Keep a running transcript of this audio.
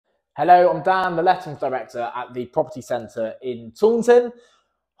Hello, I'm Dan, the Lettings Director at the Property Centre in Taunton.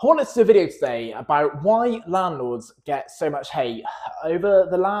 I wanted to do a video today about why landlords get so much hate. Over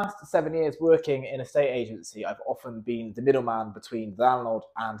the last 7 years working in a estate agency, I've often been the middleman between the landlord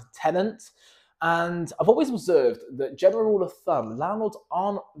and tenant. And I've always observed that, general rule of thumb, landlords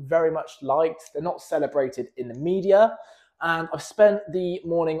aren't very much liked. They're not celebrated in the media. And I've spent the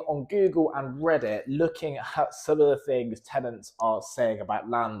morning on Google and Reddit looking at some of the things tenants are saying about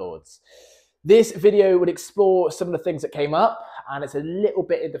landlords. This video would explore some of the things that came up, and it's a little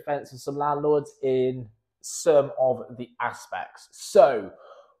bit in defense of some landlords in some of the aspects. So,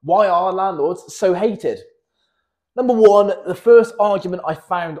 why are landlords so hated? Number one, the first argument I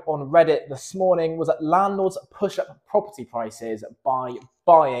found on Reddit this morning was that landlords push up property prices by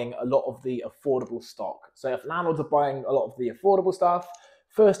buying a lot of the affordable stock. So if landlords are buying a lot of the affordable stuff,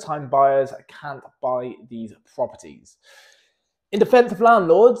 first-time buyers can't buy these properties. In defense of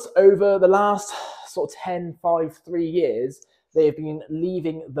landlords, over the last sort of 10, 5, 3 years, they have been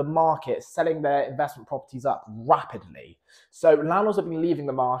leaving the market, selling their investment properties up rapidly. So landlords have been leaving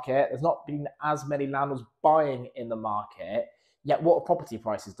the market. There's not been as many landlords buying in the market. Yet what have property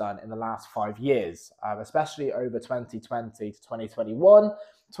prices done in the last 5 years, especially over 2020 to 2021,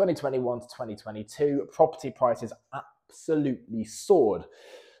 2021 to 2022, property prices absolutely soared.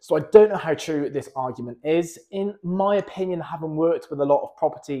 So I don't know how true this argument is. In my opinion, having worked with a lot of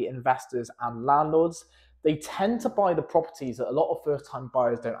property investors and landlords, they tend to buy the properties that a lot of first-time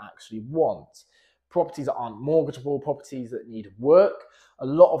buyers don't actually want. Properties that aren't mortgageable, properties that need work. A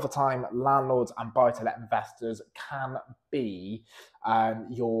lot of the time, landlords and buy-to-let investors can be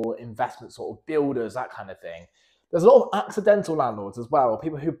your investment sort of builders, that kind of thing. There's a lot of accidental landlords as well.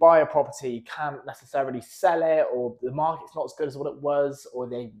 People who buy a property can't necessarily sell it, or the market's not as good as what it was, or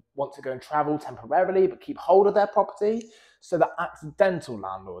they want to go and travel temporarily but keep hold of their property. So they're accidental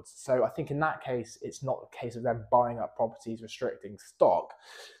landlords. So I think in that case, it's not a case of them buying up properties, restricting stock.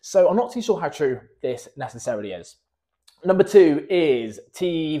 So I'm not too sure how true this necessarily is. Number two is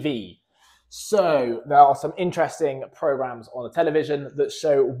TV. So there are some interesting programs on the television that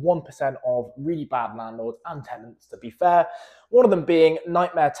show 1% of really bad landlords and tenants, to be fair. One of them being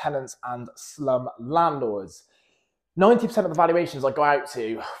nightmare tenants and slum landlords. 90% of the valuations I go out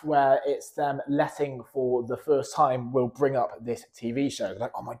to where it's them letting for the first time will bring up this TV show.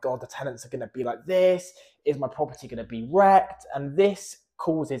 Like, oh my God, the tenants are going to be like this. Is my property going to be wrecked? And this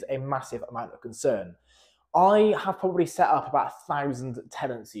causes a massive amount of concern. I have probably set up about 1,000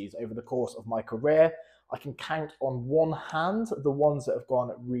 tenancies over the course of my career. I can count on one hand the ones that have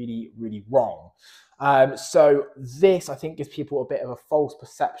gone really, really wrong. So this, I think, gives people a bit of a false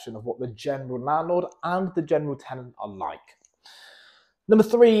perception of what the general landlord and the general tenant are like. Number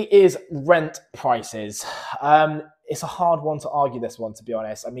three is rent prices. It's a hard one to argue this one, to be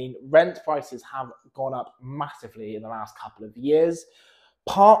honest. I mean, rent prices have gone up massively in the last couple of years.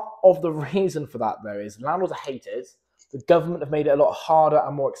 Part of the reason for that, though, is landlords are hated. The government have made it a lot harder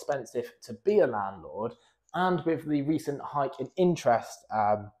and more expensive to be a landlord. And with the recent hike in interest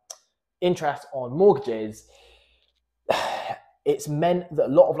on mortgages, it's meant that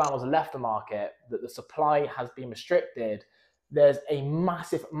a lot of landlords have left the market, that the supply has been restricted. There's a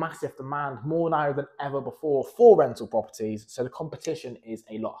massive, massive demand, more now than ever before, for rental properties. So the competition is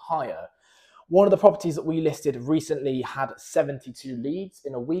a lot higher. One of the properties that we listed recently had 72 leads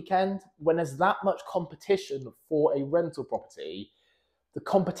in a weekend. When there's that much competition for a rental property, the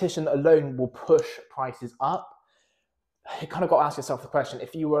competition alone will push prices up. You kind of got to ask yourself the question,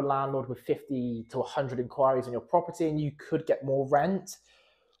 if you were a landlord with 50 to 100 inquiries on your property and you could get more rent,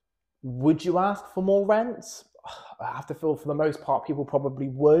 would you ask for more rent? I have to feel for the most part, people probably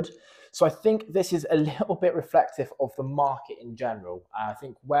would. So I think this is a little bit reflective of the market in general. I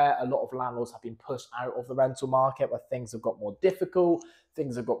think where a lot of landlords have been pushed out of the rental market, where things have got more difficult,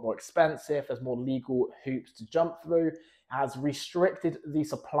 things have got more expensive, there's more legal hoops to jump through, has restricted the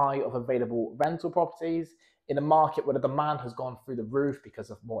supply of available rental properties in a market where the demand has gone through the roof because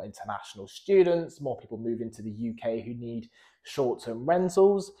of more international students, more people move into the UK who need short-term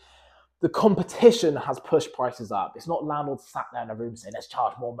rentals. The competition has pushed prices up. It's not landlords sat there in a room saying, let's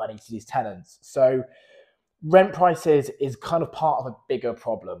charge more money to these tenants. So rent prices is kind of part of a bigger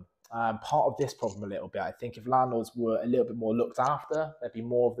problem. Part of this problem a little bit. I think if landlords were a little bit more looked after, there'd be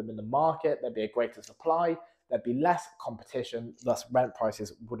more of them in the market, there'd be a greater supply, there'd be less competition, thus rent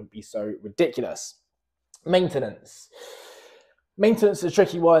prices wouldn't be so ridiculous. Maintenance. Maintenance is a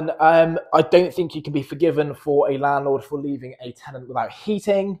tricky one. I don't think you can be forgiven for a landlord for leaving a tenant without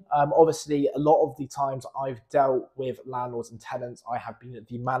heating. Obviously, a lot of the times I've dealt with landlords and tenants, I have been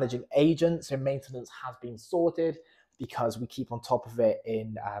the managing agent, so maintenance has been sorted because we keep on top of it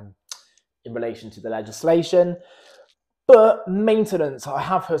in in relation to the legislation. But maintenance, I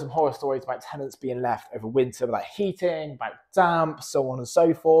have heard some horror stories about tenants being left over winter without heating, about damp, so on and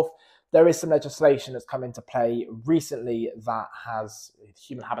so forth. There is some legislation that's come into play recently that has the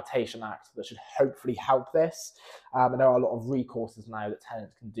Human Habitation Act that should hopefully help this. And there are a lot of recourses now that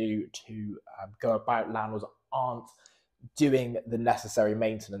tenants can do to go about landlords aren't doing the necessary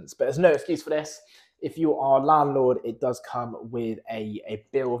maintenance. But there's no excuse for this. If you are a landlord, it does come with a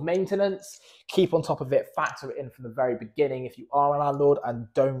bill of maintenance. Keep on top of it, factor it in from the very beginning if you are a landlord, and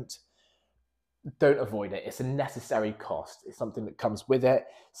don't avoid it. It's a necessary cost. It's something that comes with it.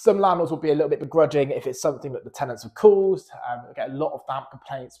 Some landlords will be a little bit begrudging if it's something that the tenants have caused. I get a lot of damp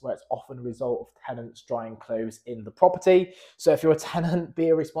complaints where it's often a result of tenants drying clothes in the property. So if you're a tenant, be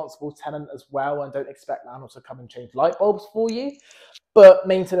a responsible tenant as well, and don't expect landlords to come and change light bulbs for you. But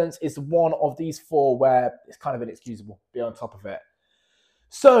maintenance is one of these four where it's kind of inexcusable. Be on top of it.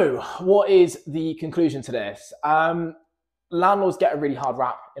 So what is the conclusion to this? Landlords get a really hard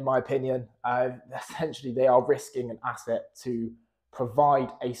rap, in my opinion. Essentially, they are risking an asset to provide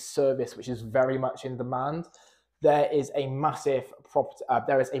a service which is very much in demand. There is a massive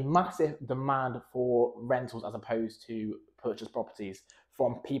demand for rentals as opposed to purchase properties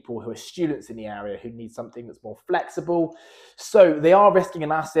from people who are students in the area who need something that's more flexible. So they are risking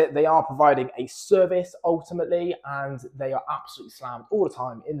an asset, they are providing a service ultimately, and they are absolutely slammed all the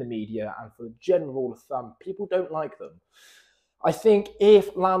time in the media, and for the general rule of thumb, people don't like them. I think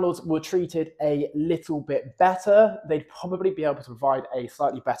if landlords were treated a little bit better, they'd probably be able to provide a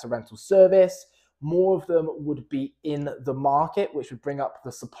slightly better rental service. More of them would be in the market, which would bring up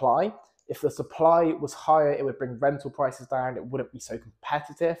the supply. If the supply was higher, it would bring rental prices down. It wouldn't be so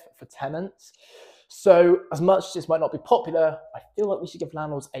competitive for tenants. So as much as this might not be popular, I feel like we should give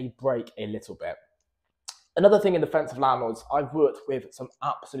landlords a break a little bit. Another thing in defense of landlords, I've worked with some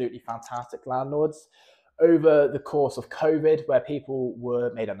absolutely fantastic landlords over the course of COVID, where people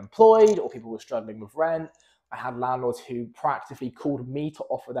were made unemployed or people were struggling with rent. I had landlords who practically called me to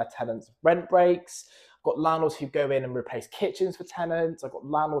offer their tenants rent breaks. I've got landlords who go in and replace kitchens for tenants. I've got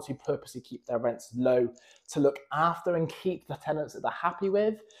landlords who purposely keep their rents low to look after and keep the tenants that they're happy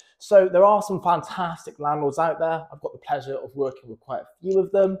with. So there are some fantastic landlords out there. I've got the pleasure of working with quite a few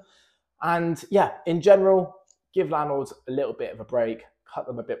of them. And yeah, in general, give landlords a little bit of a break, cut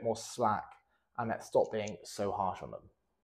them a bit more slack, and let's stop being so harsh on them.